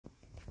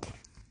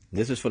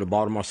This is for the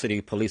Baltimore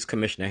City Police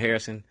Commissioner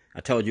Harrison.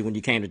 I told you when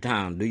you came to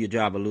town, do your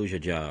job or lose your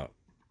job.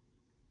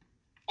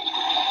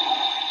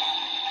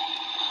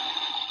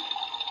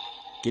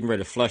 Getting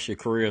ready to flush your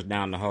careers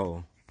down the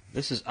hole.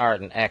 This is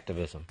art and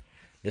activism.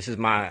 This is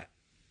my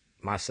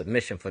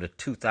submission for the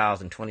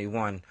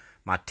 2021,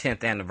 my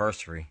 10th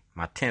anniversary.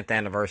 My 10th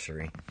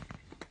anniversary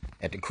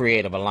at the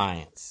Creative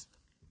Alliance.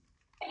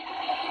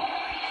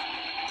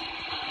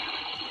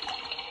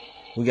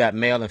 We got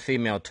male and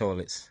female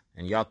toilets.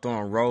 And y'all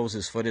throwing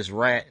roses for this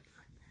rat?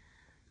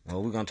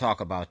 Well, we're going to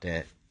talk about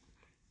that.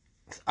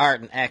 It's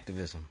art and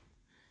activism.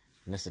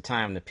 And it's the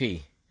time to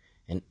pee.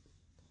 And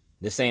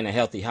this ain't a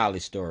Healthy Holly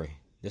story.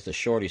 This is a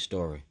shorty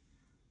story.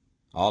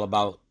 All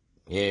about,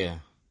 yeah,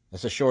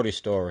 it's a shorty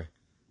story.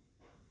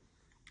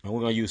 And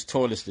we're going to use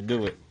toilets to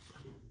do it.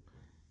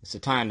 It's the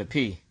time to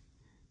pee.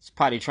 It's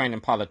potty training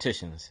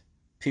politicians.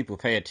 People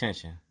pay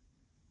attention.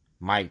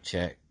 Mic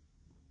check.